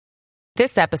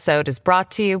This episode is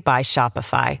brought to you by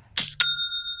Shopify.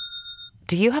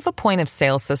 Do you have a point of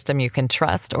sale system you can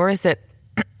trust, or is it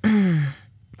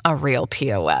a real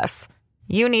POS?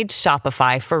 You need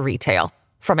Shopify for retail.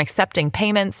 From accepting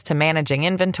payments to managing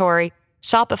inventory,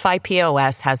 Shopify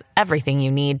POS has everything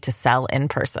you need to sell in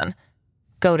person.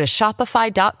 Go to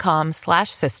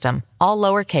shopify.com/system, all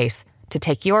lowercase, to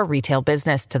take your retail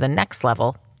business to the next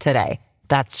level today.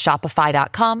 That's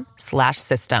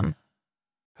shopify.com/system.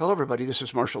 Hello, everybody. This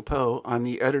is Marshall Poe. I'm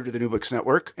the editor of the New Books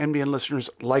Network. NBN listeners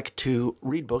like to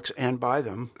read books and buy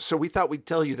them. So we thought we'd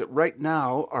tell you that right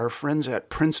now, our friends at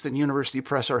Princeton University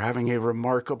Press are having a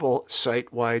remarkable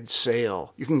site-wide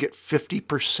sale. You can get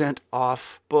 50%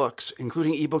 off books,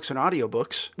 including ebooks and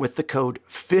audiobooks, with the code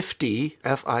 50,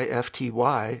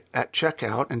 F-I-F-T-Y, at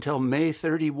checkout until May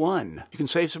 31. You can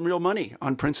save some real money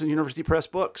on Princeton University Press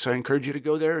books. I encourage you to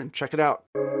go there and check it out.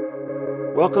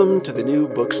 Welcome to the New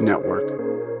Books Network.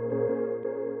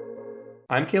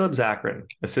 I'm Caleb Zakarin,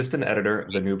 assistant editor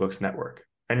of the New Books Network,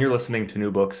 and you're listening to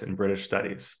New Books in British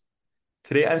Studies.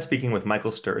 Today I'm speaking with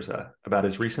Michael Sturza about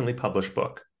his recently published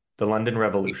book, The London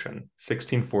Revolution,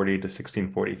 1640 to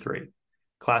 1643,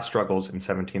 Class Struggles in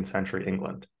 17th Century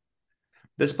England.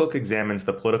 This book examines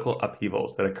the political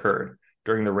upheavals that occurred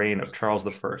during the reign of Charles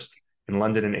I in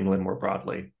London and England more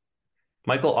broadly.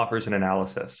 Michael offers an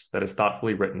analysis that is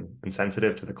thoughtfully written and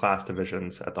sensitive to the class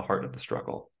divisions at the heart of the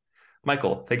struggle.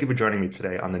 Michael, thank you for joining me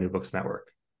today on the New Books Network.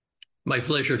 My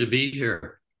pleasure to be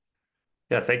here.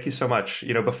 Yeah, thank you so much.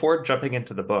 Before jumping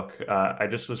into the book, I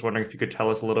just was wondering if you could tell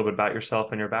us a little bit about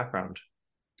yourself and your background.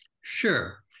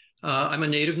 Sure. I'm a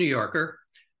native New Yorker.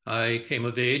 I came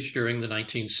of age during the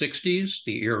 1960s,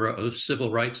 the era of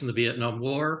civil rights in the Vietnam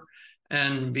War,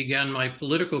 and began my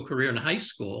political career in high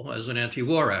school as an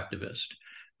anti-war activist.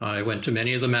 I went to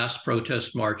many of the mass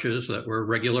protest marches that were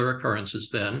regular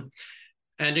occurrences then.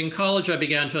 And in college, I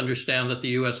began to understand that the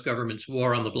US government's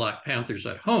war on the Black Panthers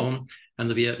at home and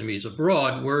the Vietnamese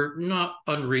abroad were not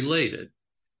unrelated.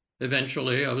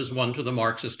 Eventually, I was won to the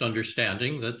Marxist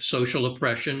understanding that social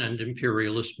oppression and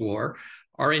imperialist war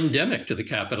are endemic to the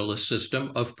capitalist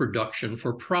system of production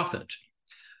for profit.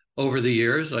 Over the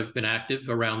years, I've been active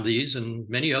around these and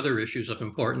many other issues of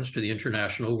importance to the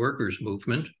international workers'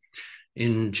 movement.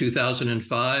 In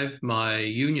 2005, my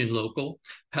union local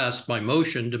passed my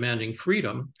motion demanding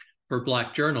freedom for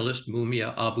Black journalist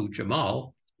Mumia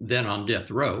Abu-Jamal, then on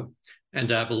death row, and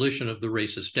abolition of the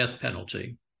racist death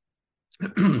penalty.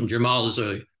 Jamal is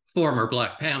a former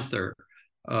Black Panther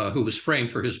who was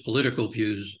framed for his political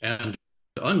views and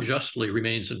unjustly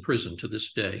remains in prison to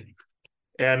this day.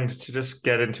 And to just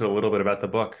get into a little bit about the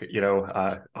book,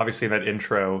 obviously in that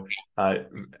intro,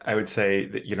 I would say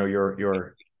that,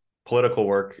 your political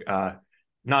work,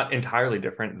 not entirely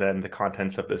different than the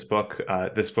contents of this book.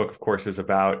 This book, of course, is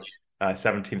about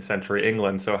 17th century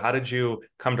England. So how did you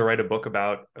come to write a book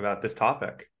about this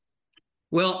topic?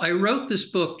 Well, I wrote this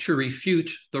book to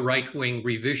refute the right-wing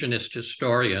revisionist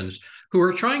historians who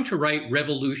are trying to write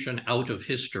revolution out of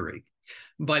history.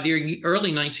 By the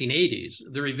early 1980s,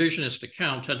 the revisionist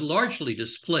account had largely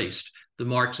displaced the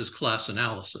Marxist class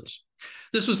analysis.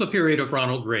 This was the period of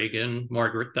Ronald Reagan,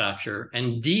 Margaret Thatcher,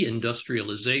 and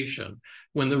deindustrialization,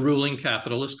 when the ruling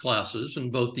capitalist classes in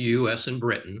both the US and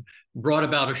Britain brought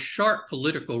about a sharp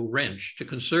political wrench to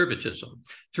conservatism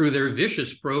through their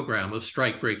vicious program of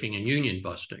strike-breaking and union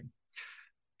busting.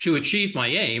 To achieve my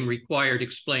aim required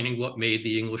explaining what made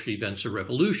the English events a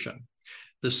revolution.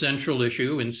 The central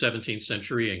issue in 17th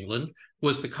century England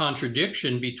was the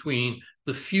contradiction between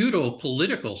the feudal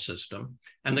political system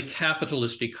and the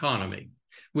capitalist economy,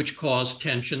 which caused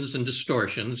tensions and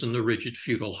distortions in the rigid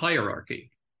feudal hierarchy.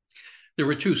 There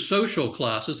were two social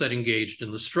classes that engaged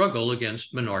in the struggle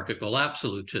against monarchical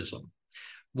absolutism.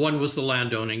 One was the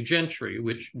landowning gentry,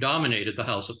 which dominated the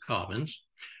House of Commons.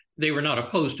 They were not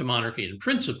opposed to monarchy in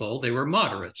principle. They were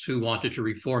moderates who wanted to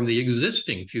reform the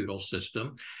existing feudal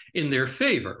system in their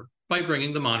favor by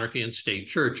bringing the monarchy and state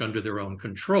church under their own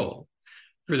control.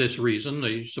 For this reason,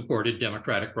 they supported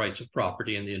democratic rights of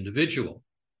property and the individual.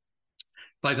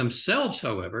 By themselves,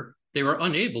 however, they were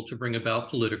unable to bring about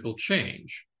political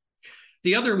change.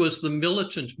 The other was the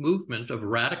militant movement of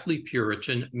radically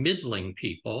Puritan middling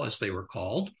people, as they were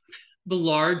called, the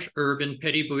large urban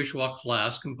petty bourgeois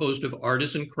class composed of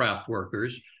artisan craft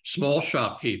workers, small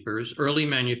shopkeepers, early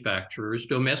manufacturers,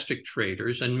 domestic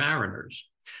traders, and mariners.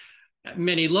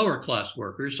 Many lower class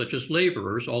workers, such as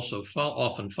laborers, also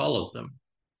often followed them.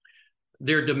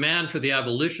 Their demand for the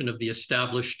abolition of the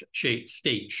established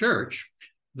state church,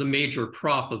 the major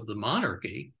prop of the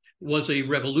monarchy, was a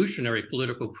revolutionary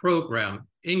political program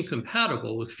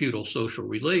incompatible with feudal social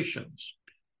relations.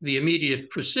 The immediate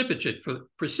precipitate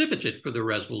for the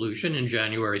revolution in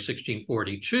January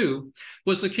 1642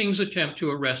 was the king's attempt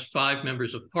to arrest 5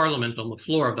 members of parliament on the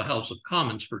floor of the House of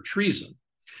Commons for treason.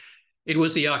 It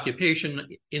was the occupation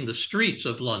in the streets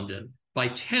of London by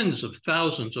tens of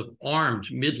thousands of armed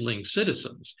middling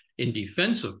citizens in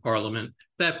defense of Parliament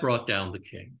that brought down the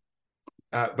king.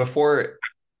 Before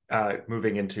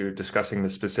moving into discussing the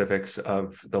specifics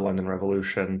of the London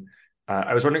Revolution,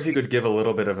 I was wondering if you could give a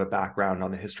little bit of a background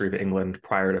on the history of England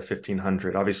prior to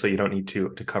 1500. Obviously, you don't need to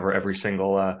cover every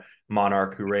single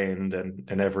monarch who reigned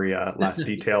and every last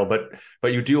detail, but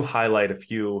you do highlight a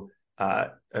few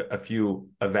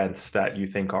events that you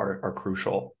think are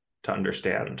crucial to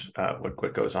understand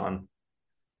what goes on.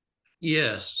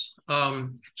 Yes.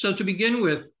 So to begin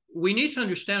with, we need to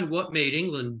understand what made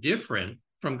England different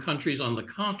from countries on the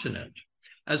continent.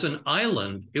 As an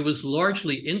island, it was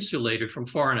largely insulated from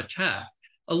foreign attack,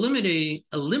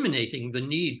 eliminating the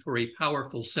need for a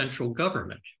powerful central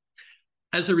government.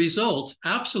 As a result,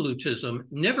 absolutism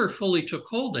never fully took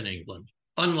hold in England,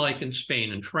 unlike in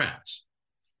Spain and France.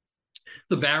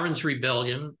 The Barons'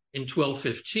 Rebellion in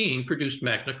 1215 produced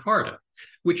Magna Carta,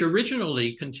 which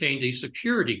originally contained a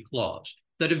security clause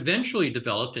that eventually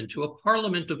developed into a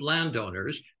parliament of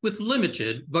landowners with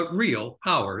limited but real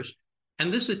powers,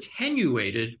 and this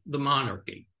attenuated the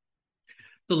monarchy.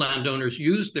 The landowners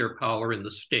used their power in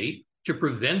the state to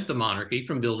prevent the monarchy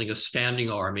from building a standing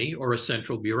army or a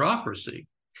central bureaucracy.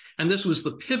 And this was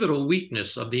the pivotal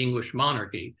weakness of the English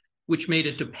monarchy, which made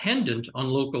it dependent on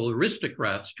local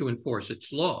aristocrats to enforce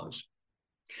its laws.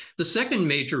 The second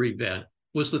major event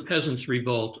was the Peasants'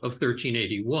 Revolt of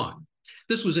 1381.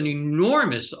 This was an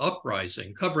enormous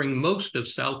uprising covering most of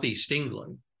Southeast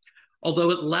England, although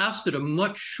it lasted a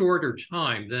much shorter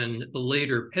time than the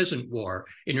later Peasant War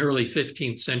in early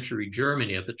 15th century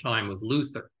Germany at the time of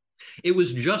Luther. It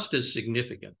was just as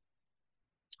significant.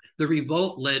 The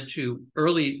revolt led to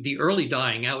the early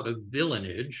dying out of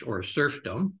villeinage or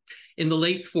serfdom in the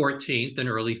late 14th and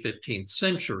early 15th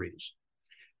centuries.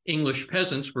 English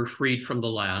peasants were freed from the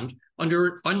land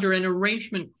under an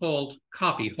arrangement called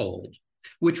copyhold,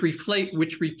 which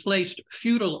replaced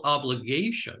feudal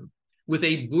obligation with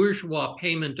a bourgeois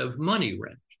payment of money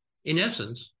rent, in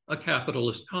essence, a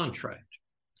capitalist contract.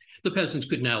 The peasants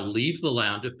could now leave the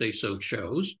land if they so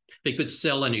chose. They could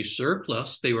sell any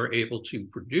surplus they were able to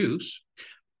produce.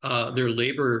 Their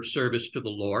labor service to the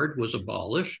Lord was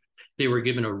abolished. They were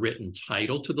given a written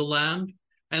title to the land,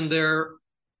 and their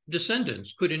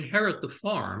descendants could inherit the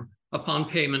farm upon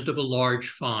payment of a large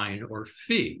fine or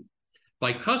fee.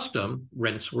 By custom,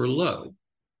 rents were low.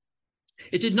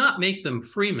 It did not make them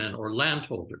freemen or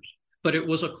landholders, but it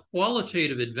was a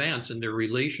qualitative advance in their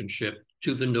relationship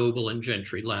to the noble and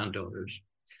gentry landowners.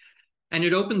 And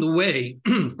it opened the way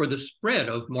for the spread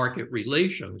of market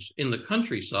relations in the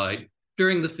countryside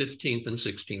during the 15th and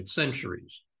 16th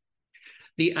centuries.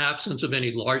 The absence of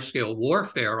any large-scale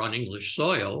warfare on English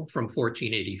soil from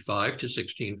 1485 to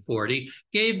 1640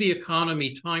 gave the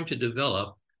economy time to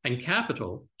develop and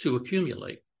capital to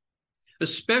accumulate.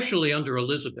 Especially under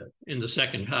Elizabeth in the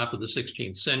second half of the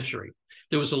 16th century,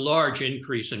 there was a large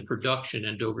increase in production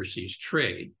and overseas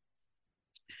trade.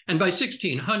 And by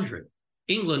 1600,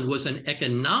 England was an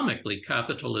economically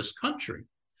capitalist country,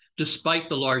 despite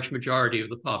the large majority of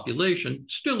the population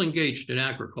still engaged in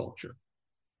agriculture.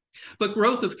 But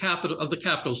growth of the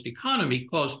capitalist economy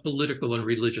caused political and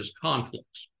religious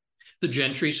conflicts. The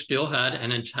gentry still had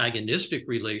an antagonistic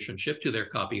relationship to their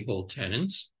copyhold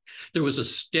tenants. There was a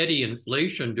steady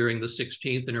inflation during the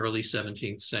 16th and early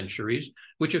 17th centuries,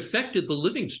 which affected the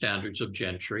living standards of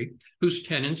gentry, whose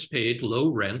tenants paid low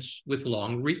rents with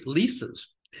long leases.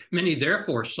 Many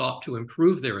therefore sought to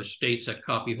improve their estates at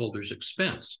copyholders'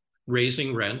 expense,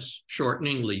 raising rents,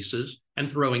 shortening leases,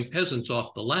 and throwing peasants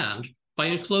off the land by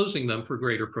enclosing them for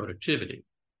greater productivity.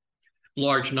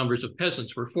 Large numbers of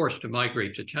peasants were forced to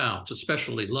migrate to towns,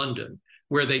 especially London,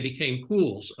 where they became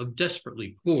pools of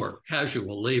desperately poor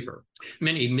casual labor.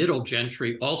 Many middle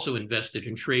gentry also invested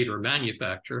in trade or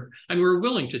manufacture and were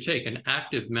willing to take an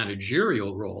active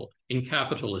managerial role in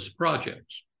capitalist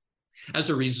projects. As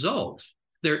a result,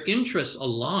 their interests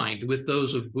aligned with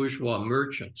those of bourgeois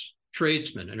merchants,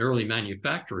 tradesmen, and early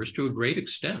manufacturers to a great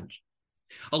extent.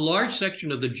 A large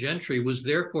section of the gentry was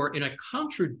therefore in a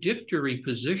contradictory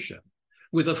position,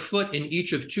 with a foot in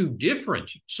each of two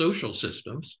different social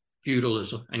systems,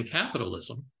 feudalism and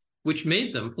capitalism, which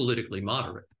made them politically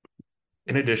moderate.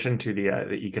 In addition to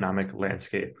the economic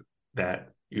landscape that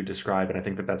you describe, and I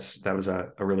think that was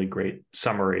a really great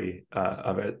summary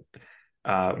of it,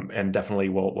 and definitely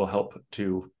will help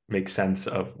to make sense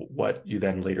of what you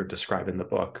then later describe in the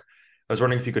book. I was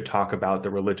wondering if you could talk about the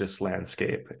religious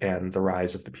landscape and the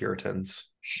rise of the Puritans.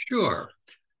 Sure.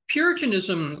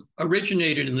 Puritanism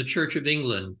originated in the Church of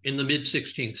England in the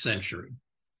mid-16th century.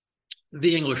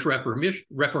 The English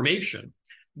Reformation,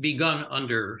 begun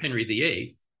under Henry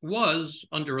VIII, was,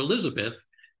 under Elizabeth,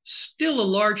 still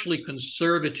a largely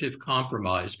conservative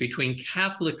compromise between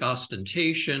Catholic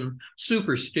ostentation,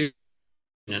 superstition,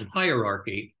 and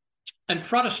hierarchy, and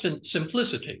Protestant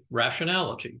simplicity,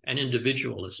 rationality, and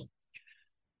individualism.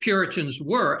 Puritans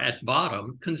were, at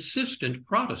bottom, consistent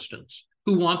Protestants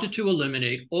who wanted to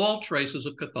eliminate all traces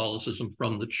of Catholicism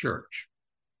from the church.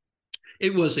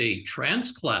 It was a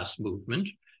trans-class movement.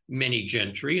 Many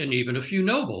gentry and even a few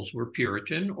nobles were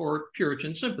Puritan or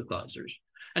Puritan sympathizers.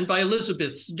 And by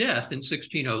Elizabeth's death in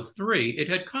 1603, it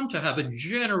had come to have a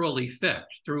general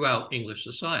effect throughout English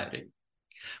society.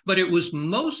 But it was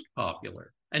most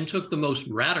popular and took the most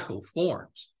radical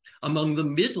forms among the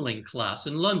middling class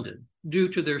in London due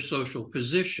to their social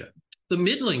position. The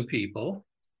middling people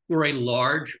were a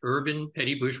large urban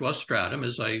petty bourgeois stratum,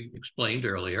 as I explained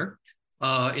earlier.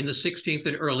 In the 16th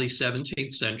and early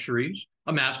 17th centuries,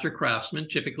 a master craftsman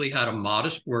typically had a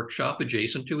modest workshop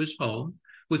adjacent to his home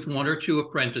with one or two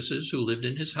apprentices who lived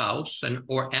in his house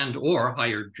or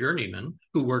hired journeymen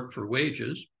who worked for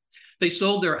wages. They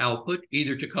sold their output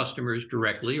either to customers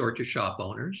directly or to shop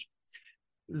owners.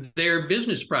 Their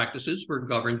business practices were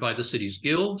governed by the city's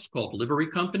guilds, called livery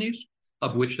companies,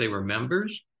 of which they were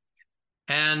members.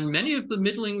 And many of the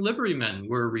middling liverymen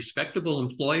were respectable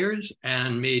employers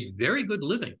and made very good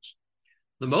livings.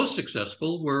 The most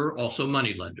successful were also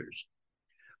moneylenders.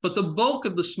 But the bulk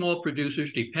of the small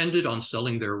producers depended on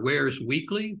selling their wares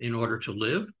weekly in order to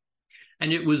live.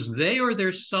 And it was they or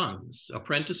their sons,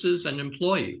 apprentices and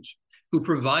employees, who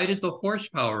provided the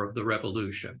horsepower of the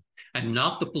revolution, and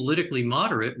not the politically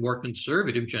moderate, more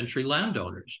conservative gentry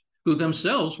landowners, who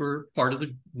themselves were part of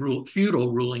the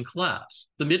feudal ruling class.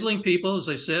 The middling people, as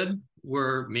I said,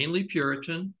 were mainly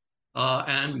Puritan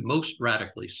and most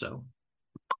radically so.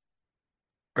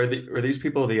 Are these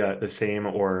people the same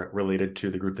or related to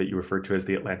the group that you referred to as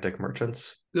the Atlantic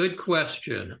merchants? Good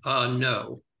question.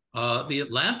 No. The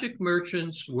Atlantic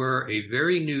merchants were a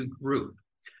very new group.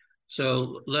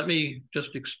 So let me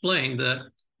just explain that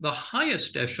the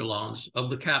highest echelons of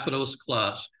the capitalist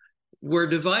class were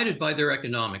divided by their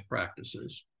economic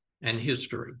practices and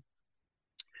history.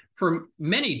 For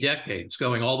many decades,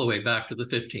 going all the way back to the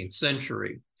 15th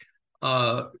century,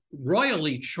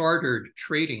 royally chartered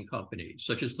trading companies,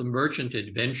 such as the Merchant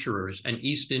Adventurers and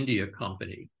East India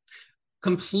Company,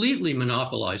 completely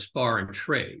monopolized foreign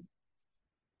trade.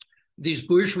 These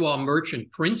bourgeois merchant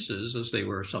princes, as they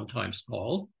were sometimes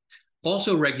called,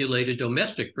 also regulated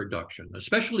domestic production,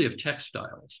 especially of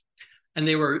textiles, and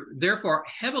they were therefore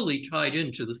heavily tied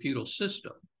into the feudal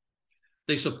system.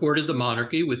 They supported the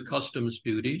monarchy with customs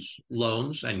duties,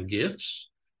 loans, and gifts.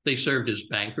 They served as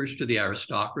bankers to the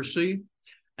aristocracy,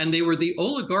 and they were the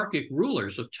oligarchic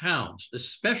rulers of towns,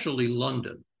 especially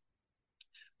London.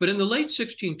 But in the late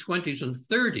 1620s and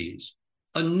 30s,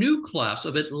 a new class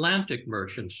of Atlantic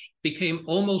merchants became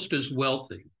almost as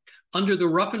wealthy under the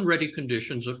rough and ready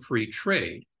conditions of free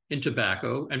trade in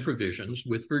tobacco and provisions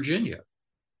with Virginia.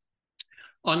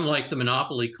 Unlike the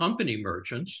monopoly company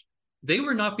merchants, they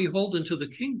were not beholden to the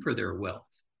king for their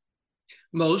wealth.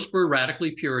 Most were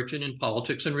radically Puritan in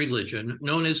politics and religion,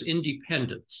 known as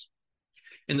independents.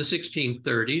 In the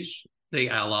 1630s, they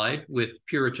allied with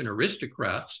Puritan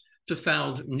aristocrats to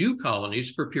found new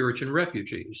colonies for Puritan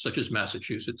refugees, such as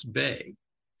Massachusetts Bay.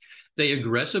 They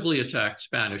aggressively attacked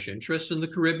Spanish interests in the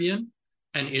Caribbean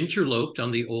and interloped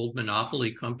on the old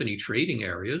monopoly company trading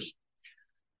areas.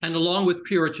 And along with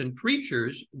Puritan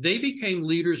preachers, they became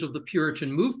leaders of the Puritan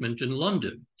movement in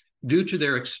London due to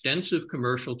their extensive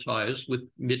commercial ties with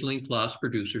middling class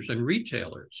producers and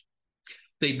retailers.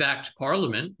 They backed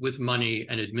Parliament with money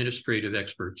and administrative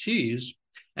expertise,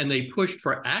 and they pushed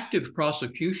for active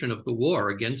prosecution of the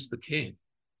war against the king.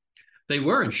 They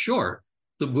were, in short,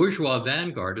 the bourgeois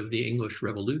vanguard of the English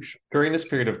Revolution. During this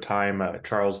period of time,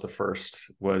 Charles I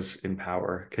was in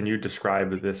power. Can you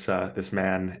describe this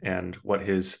man and what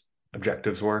his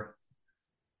objectives were?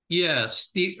 Yes,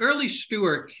 the early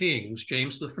Stuart kings,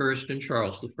 James I and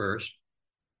Charles I,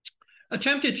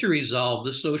 attempted to resolve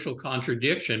the social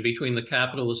contradiction between the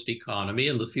capitalist economy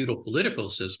and the feudal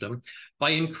political system by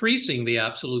increasing the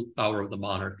absolute power of the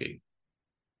monarchy.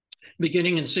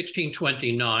 Beginning in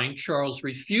 1629, Charles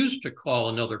refused to call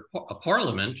another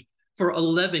parliament for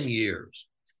 11 years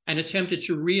and attempted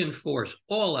to reinforce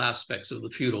all aspects of the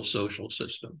feudal social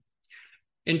system.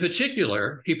 In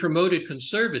particular, he promoted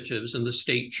conservatives in the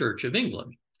State Church of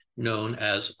England, known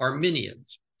as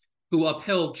Arminians. who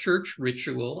upheld church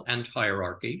ritual and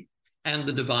hierarchy and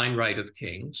the divine right of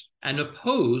kings and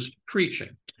opposed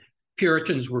preaching.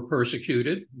 Puritans were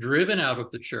persecuted, driven out of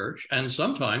the church, and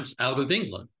sometimes out of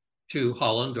England to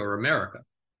Holland or America.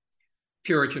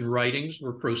 Puritan writings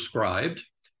were proscribed,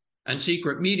 and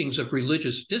secret meetings of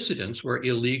religious dissidents were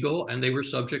illegal, and they were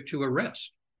subject to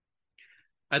arrest.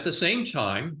 At the same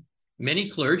time, many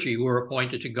clergy were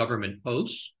appointed to government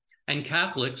posts and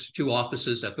Catholics to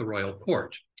offices at the royal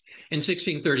court. In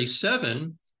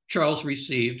 1637, Charles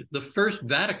received the first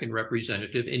Vatican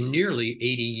representative in nearly 80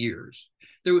 years.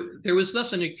 There was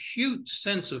thus an acute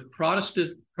sense of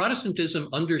Protestantism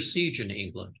under siege in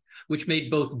England, which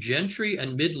made both gentry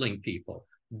and middling people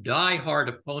die-hard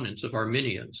opponents of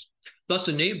Arminians, thus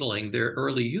enabling their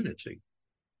early unity.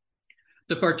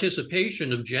 The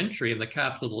participation of gentry in the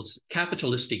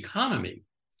capitalist economy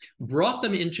brought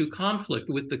them into conflict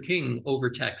with the king over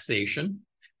taxation,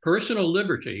 personal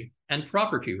liberty, and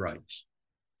property rights.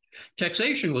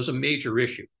 Taxation was a major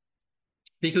issue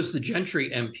because the gentry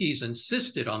MPs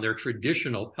insisted on their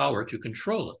traditional power to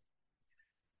control it.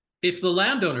 If the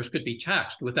landowners could be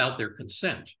taxed without their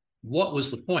consent, what was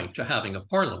the point to having a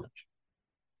parliament?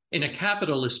 In a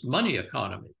capitalist money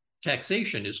economy,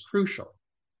 taxation is crucial.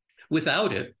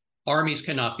 Without it, armies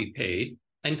cannot be paid,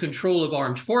 and control of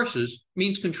armed forces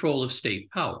means control of state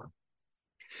power.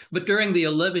 But during the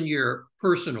 11-year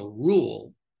personal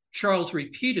rule, Charles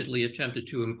repeatedly attempted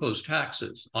to impose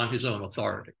taxes on his own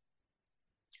authority.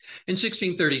 In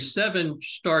 1637,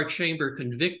 Star Chamber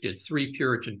convicted 3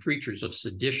 Puritan preachers of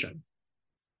sedition.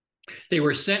 They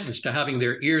were sentenced to having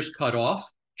their ears cut off,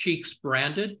 cheeks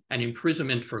branded, and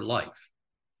imprisonment for life.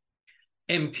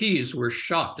 MPs were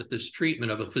shocked at this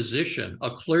treatment of a physician,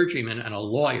 a clergyman, and a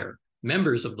lawyer,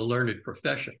 members of the learned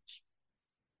professions.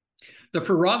 The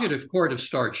prerogative court of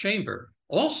Star Chamber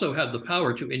also had the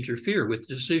power to interfere with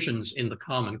decisions in the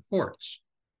common courts.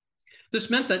 This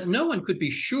meant that no one could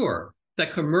be sure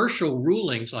that commercial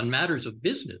rulings on matters of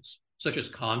business, such as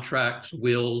contracts,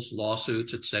 wills,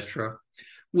 lawsuits, etc.,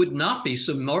 would not be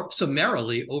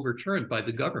summarily overturned by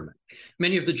the government.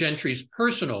 Many of the gentry's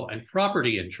personal and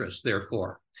property interests,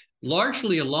 therefore,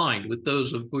 largely aligned with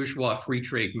those of bourgeois free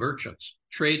trade merchants,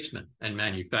 tradesmen, and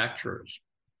manufacturers.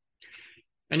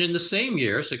 And in the same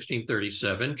year,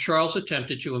 1637, Charles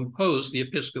attempted to impose the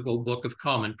Episcopal Book of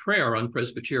Common Prayer on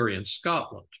Presbyterian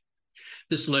Scotland.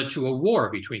 This led to a war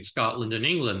between Scotland and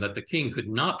England that the king could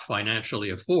not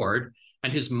financially afford,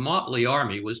 and his motley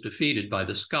army was defeated by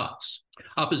the Scots.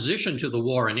 Opposition to the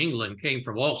war in England came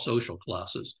from all social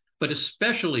classes, but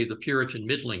especially the Puritan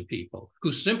middling people,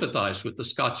 who sympathized with the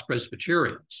Scots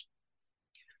Presbyterians.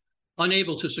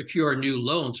 Unable to secure new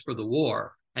loans for the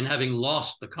war, and having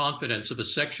lost the confidence of a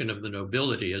section of the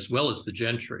nobility as well as the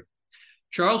gentry,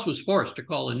 Charles was forced to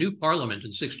call a new parliament in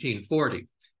 1640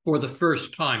 for the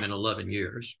first time in 11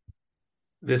 years.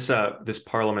 This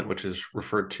parliament, which is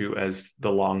referred to as the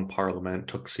Long Parliament,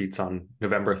 took seats on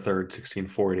November 3rd,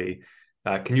 1640.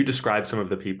 Can you describe some of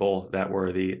the people that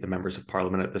were the members of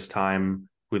parliament at this time,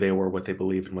 who they were, what they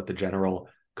believed, and what the general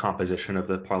composition of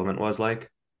the parliament was like?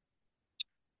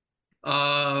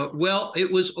 Well,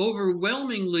 it was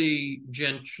overwhelmingly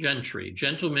gentry,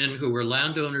 gentlemen who were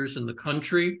landowners in the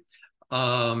country.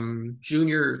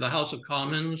 The House of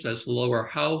Commons, as the lower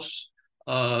house,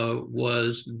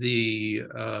 they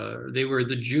were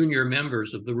the junior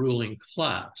members of the ruling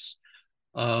class.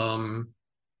 Some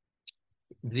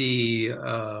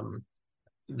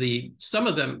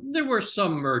of them, there were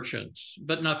some merchants,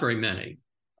 but not very many.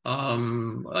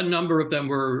 A number of them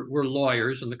were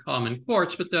lawyers in the common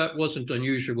courts, but that wasn't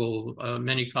unusual.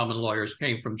 Many common lawyers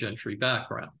came from gentry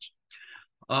backgrounds.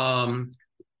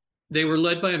 They were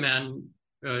led by a man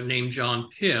named John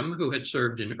Pym, who had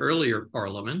served in earlier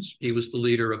parliaments. He was the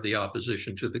leader of the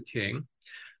opposition to the king.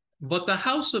 But the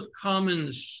House of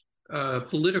Commons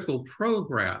political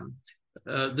program,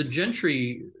 the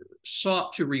gentry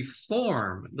sought to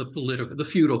reform the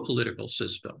feudal political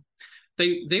system.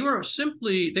 They were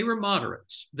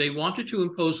moderates. They wanted to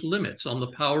impose limits on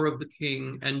the power of the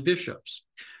king and bishops.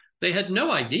 They had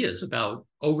no ideas about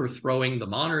overthrowing the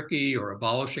monarchy or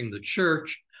abolishing the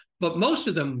church, but most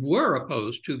of them were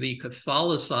opposed to the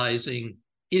Catholicizing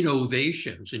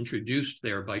innovations introduced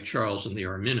there by Charles and the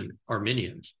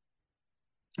Arminians.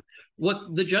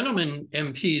 What the gentlemen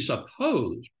MPs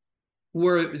opposed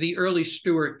were the early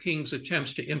Stuart kings'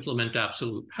 attempts to implement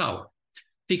absolute power,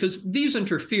 because these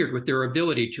interfered with their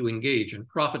ability to engage in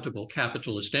profitable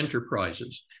capitalist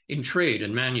enterprises in trade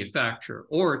and manufacture,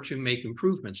 or to make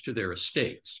improvements to their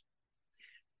estates.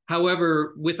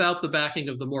 However, without the backing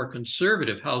of the more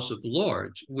conservative House of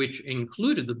Lords, which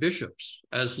included the bishops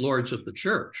as lords of the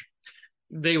church,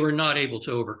 they were not able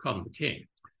to overcome the king.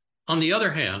 On the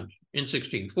other hand, in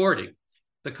 1640,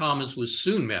 the Commons was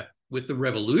soon met with the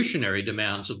revolutionary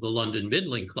demands of the London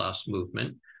middling class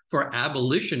movement for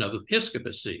abolition of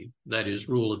episcopacy, that is,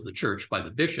 rule of the church by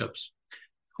the bishops,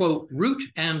 quote, root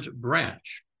and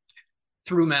branch,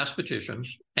 through mass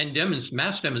petitions and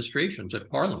mass demonstrations at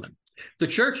Parliament. The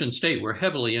church and state were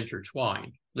heavily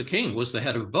intertwined. The king was the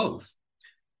head of both.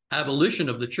 Abolition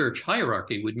of the church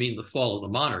hierarchy would mean the fall of the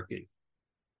monarchy.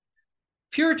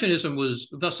 Puritanism was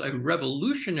thus a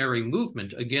revolutionary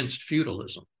movement against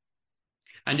feudalism.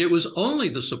 And it was only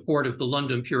the support of the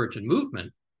London Puritan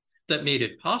movement that made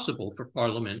it possible for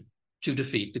Parliament to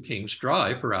defeat the king's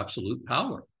drive for absolute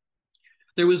power.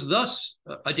 There was thus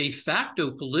a de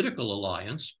facto political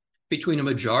alliance between a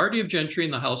majority of gentry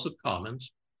in the House of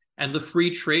Commons and the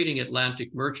free trading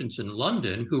Atlantic merchants in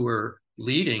London who were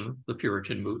leading the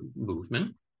Puritan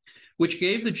movement, which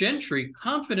gave the gentry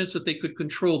confidence that they could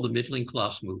control the middling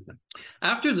class movement.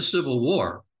 After the Civil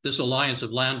War, this alliance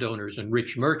of landowners and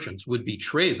rich merchants would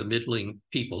betray the middling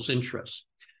people's interests,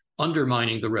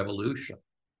 undermining the revolution.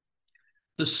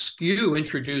 The skew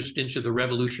introduced into the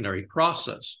revolutionary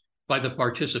process by the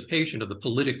participation of the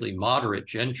politically moderate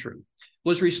gentry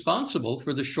was responsible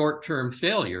for the short-term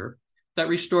failure that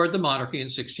restored the monarchy in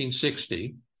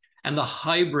 1660 and the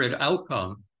hybrid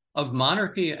outcome of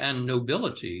monarchy and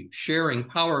nobility sharing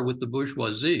power with the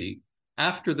bourgeoisie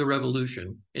after the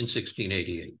revolution in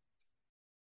 1688.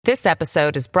 This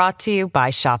episode is brought to you by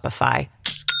Shopify.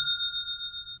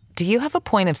 Do you have a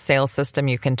point of sale system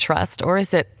you can trust, or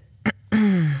is it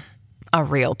a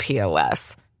real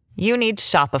POS? You need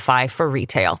Shopify for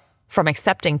retail. From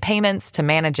accepting payments to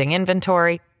managing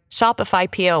inventory, Shopify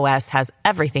POS has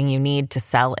everything you need to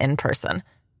sell in person.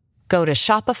 Go to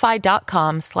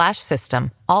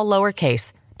shopify.com/system, all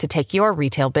lowercase, to take your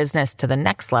retail business to the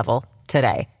next level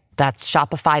today. That's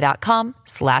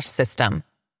shopify.com/system.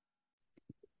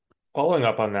 Following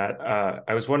up on that,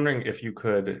 I was wondering if you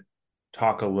could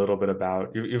talk a little bit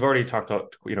about, you've already talked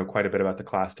quite a bit about the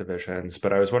class divisions,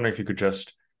 but I was wondering if you could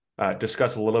just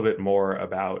discuss a little bit more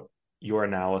about your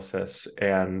analysis.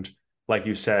 And like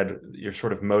you said, you're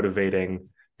sort of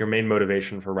your main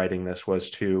motivation for writing this was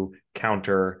to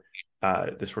counter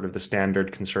the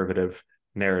standard conservative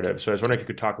narrative. So I was wondering if you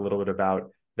could talk a little bit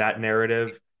about that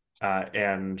narrative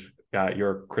and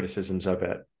your criticisms of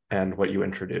it and what you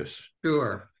introduce.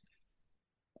 Sure.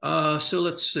 So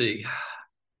let's see.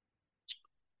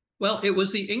 Well, it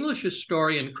was the English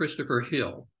historian Christopher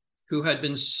Hill who had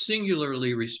been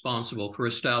singularly responsible for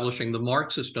establishing the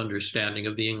Marxist understanding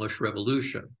of the English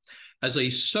Revolution as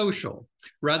a social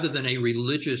rather than a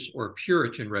religious or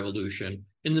Puritan revolution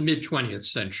in the mid-20th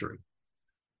century.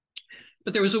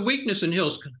 But there was a weakness in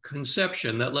Hill's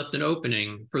conception that left an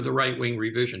opening for the right-wing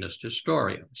revisionist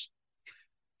historians.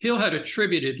 Hill had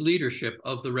attributed leadership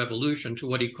of the revolution to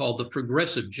what he called the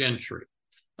progressive gentry,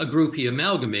 a group he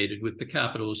amalgamated with the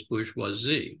capitalist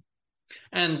bourgeoisie.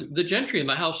 And the gentry in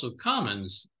the House of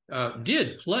Commons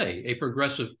did play a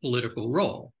progressive political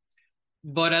role.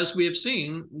 But as we have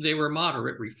seen, they were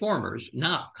moderate reformers,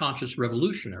 not conscious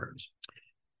revolutionaries.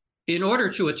 In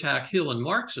order to attack Hill and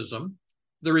Marxism,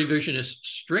 the revisionists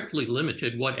strictly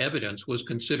limited what evidence was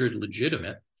considered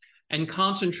legitimate and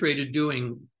concentrated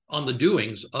on the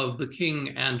doings of the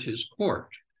king and his court,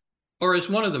 or as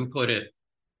one of them put it,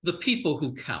 the people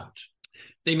who count.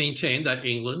 They maintained that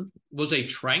England was a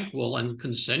tranquil and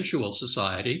consensual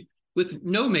society with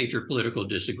no major political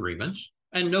disagreements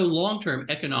and no long-term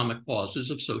economic causes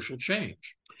of social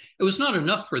change. It was not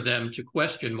enough for them to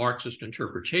question Marxist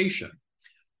interpretation.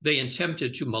 They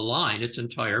attempted to malign its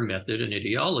entire method and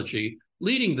ideology,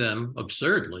 leading them,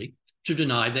 absurdly, to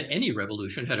deny that any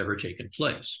revolution had ever taken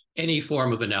place. Any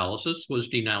form of analysis was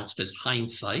denounced as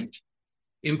hindsight,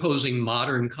 imposing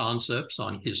modern concepts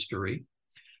on history,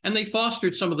 and they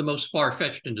fostered some of the most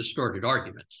far-fetched and distorted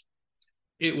arguments.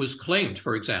 It was claimed,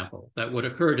 for example, that what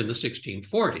occurred in the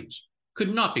 1640s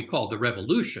could not be called the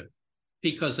revolution,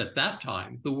 because at that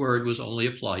time, the word was only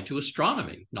applied to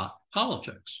astronomy, not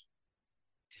politics.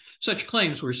 Such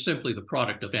claims were simply the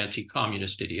product of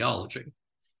anti-communist ideology.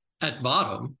 At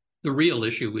bottom, the real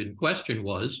issue in question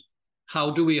was,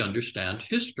 how do we understand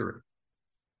history?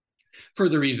 For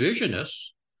the revisionists,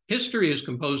 history is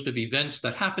composed of events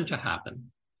that happen to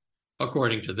happen.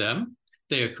 According to them,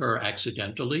 they occur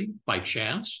accidentally, by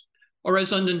chance, or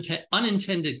as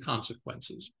unintended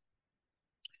consequences.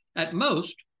 At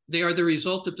most, they are the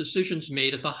result of decisions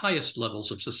made at the highest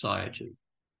levels of society.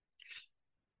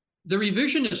 The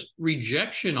revisionist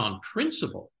rejection on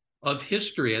principle of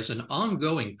history as an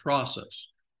ongoing process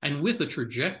and with a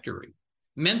trajectory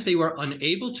meant they were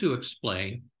unable to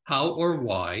explain how or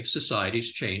why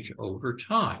societies change over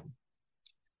time.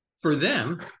 For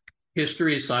them,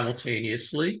 history is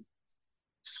simultaneously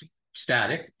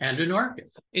static and anarchic.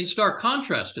 In stark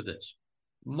contrast to this,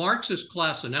 Marxist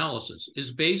class analysis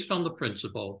is based on the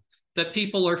principle that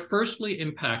people are firstly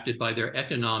impacted by their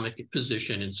economic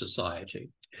position in society.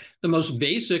 The most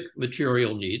basic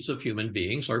material needs of human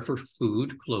beings are for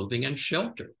food, clothing, and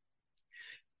shelter.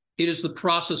 It is the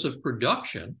process of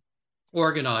production,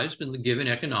 organized in the given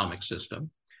economic system,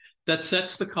 that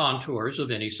sets the contours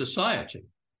of any society.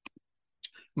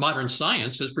 Modern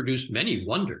science has produced many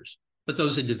wonders, but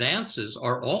those advances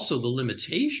are also the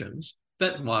limitations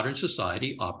that modern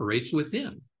society operates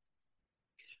within.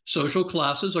 Social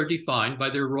classes are defined by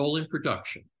their role in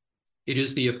production. It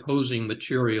is the opposing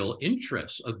material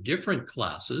interests of different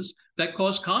classes that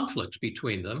cause conflicts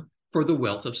between them for the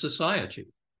wealth of society.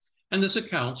 And this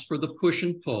accounts for the push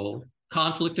and pull,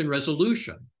 conflict and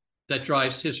resolution that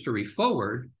drives history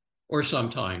forward or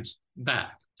sometimes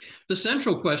back. The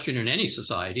central question in any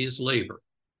society is labor.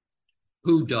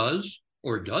 Who does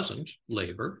or doesn't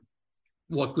labor?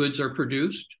 What goods are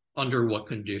produced, under what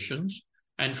conditions,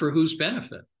 and for whose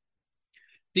benefit?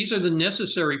 These are the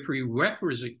necessary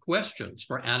prerequisite questions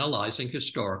for analyzing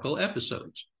historical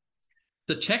episodes.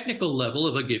 The technical level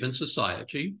of a given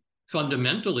society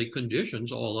fundamentally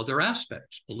conditions all other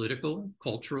aspects, political,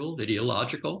 cultural,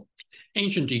 ideological.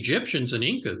 Ancient Egyptians and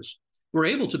Incas were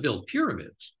able to build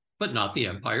pyramids, but not the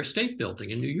Empire State Building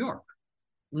in New York.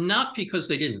 Not because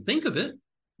they didn't think of it,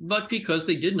 but because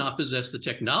they did not possess the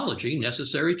technology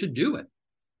necessary to do it.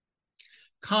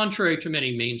 Contrary to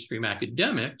many mainstream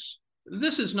academics,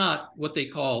 this is not what they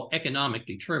call economic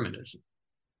determinism.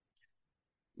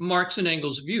 Marx and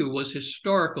Engels' view was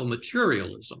historical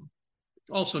materialism,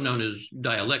 also known as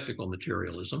dialectical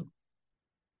materialism,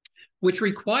 which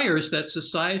requires that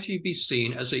society be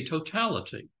seen as a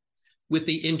totality, with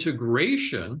the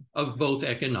integration of both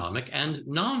economic and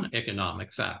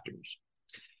non-economic factors.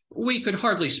 We could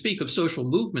hardly speak of social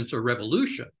movements or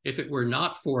revolution if it were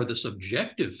not for the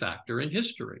subjective factor in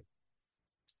history.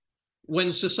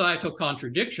 When societal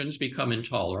contradictions become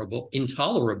intolerable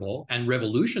and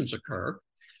revolutions occur,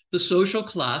 the social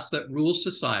class that rules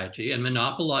society and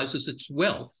monopolizes its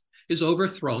wealth is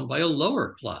overthrown by a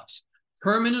lower class,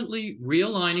 permanently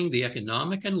realigning the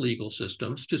economic and legal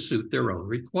systems to suit their own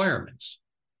requirements.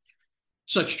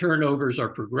 Such turnovers are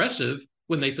progressive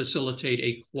when they facilitate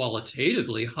a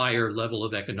qualitatively higher level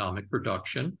of economic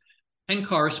production and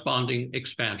corresponding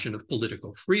expansion of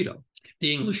political freedom.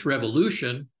 The English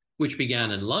Revolution, which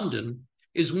began in London,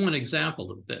 is one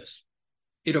example of this.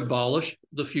 It abolished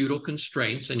the feudal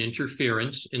constraints and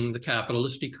interference in the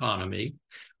capitalist economy,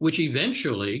 which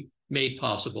eventually made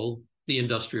possible the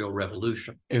Industrial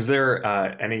Revolution. Is there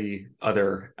any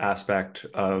other aspect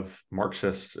of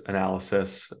Marxist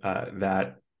analysis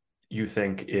that you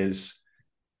think is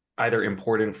either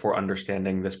important for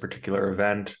understanding this particular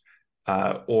event,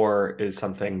 or is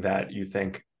something that you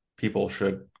think people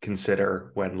should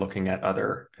consider when looking at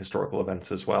other historical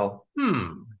events as well?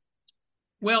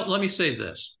 Well, let me say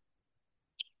this.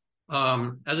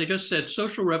 As I just said,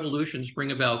 social revolutions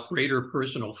bring about greater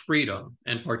personal freedom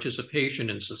and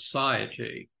participation in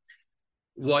society.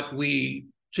 What we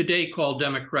today call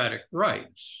democratic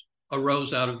rights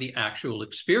arose out of the actual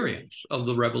experience of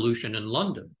the revolution in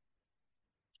London.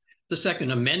 The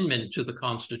Second Amendment to the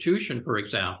Constitution, for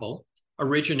example,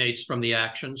 originates from the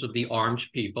actions of the armed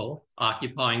people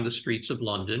occupying the streets of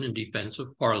London in defense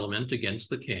of Parliament against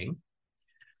the king.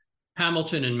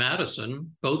 Hamilton and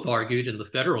Madison both argued in the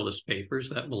Federalist Papers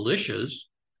that militias,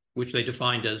 which they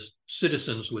defined as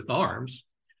citizens with arms,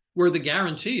 were the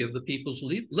guarantee of the people's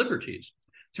liberties.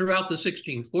 Throughout the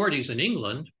 1640s in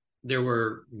England, there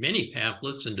were many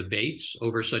pamphlets and debates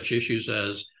over such issues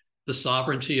as the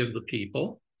sovereignty of the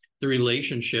people, the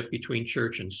relationship between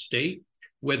church and state,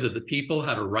 whether the people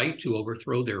had a right to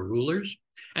overthrow their rulers.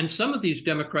 And some of these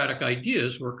democratic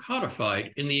ideas were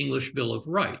codified in the English Bill of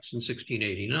Rights in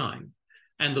 1689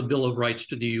 and the Bill of Rights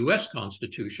to the US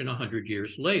Constitution 100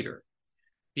 years later.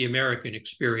 The American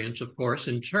experience, of course,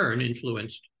 in turn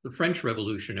influenced the French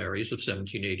revolutionaries of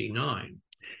 1789.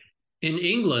 In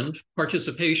England,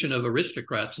 participation of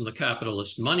aristocrats in the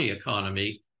capitalist money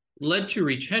economy led to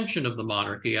retention of the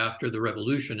monarchy after the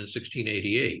revolution in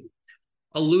 1688.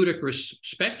 A ludicrous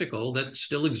spectacle that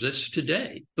still exists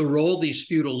today. The role these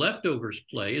feudal leftovers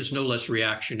play is no less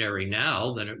reactionary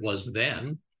now than it was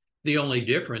then. The only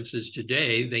difference is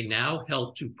today they now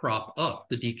help to prop up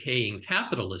the decaying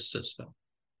capitalist system.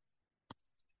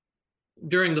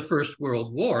 During the First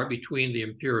World War between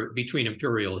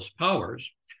imperialist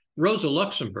powers, Rosa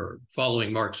Luxemburg,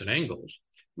 following Marx and Engels,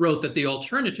 wrote that the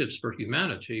alternatives for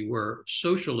humanity were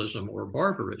socialism or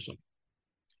barbarism.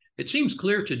 It seems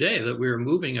clear today that we're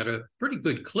moving at a pretty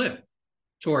good clip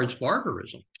towards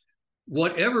barbarism,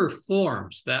 whatever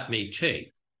forms that may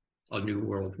take: a new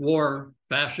world war,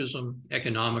 fascism,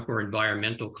 economic or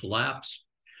environmental collapse.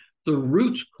 The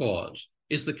root cause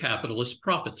is the capitalist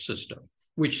profit system,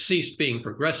 which ceased being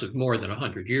progressive more than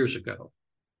 100 years ago.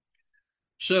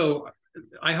 So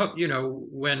I hope,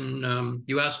 when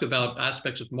you ask about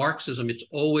aspects of Marxism, it's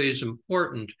always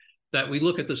important that we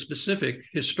look at the specific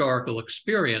historical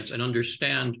experience and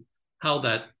understand how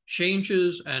that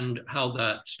changes and how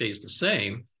that stays the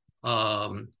same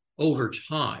over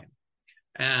time.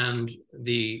 And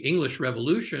the English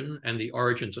Revolution and the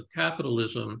origins of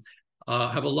capitalism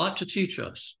have a lot to teach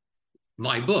us.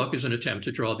 My book is an attempt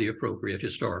to draw the appropriate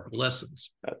historical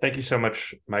lessons. Thank you so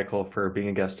much, Michael, for being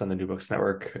a guest on the New Books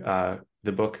Network.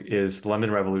 The book is The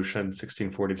London Revolution,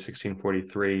 1640 to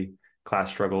 1643,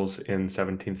 Class Struggles in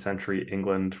 17th Century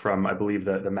England, from, I believe,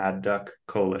 the Mad Duck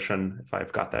Coalition, if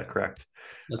I've got that correct.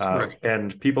 That's correct.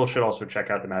 And people should also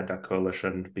check out the Mad Duck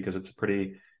Coalition because it's a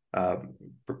pretty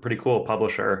cool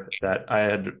publisher that I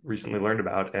had recently learned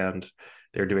about, and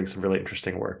they're doing some really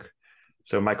interesting work.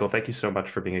 So, Michael, thank you so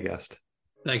much for being a guest.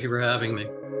 Thank you for having me.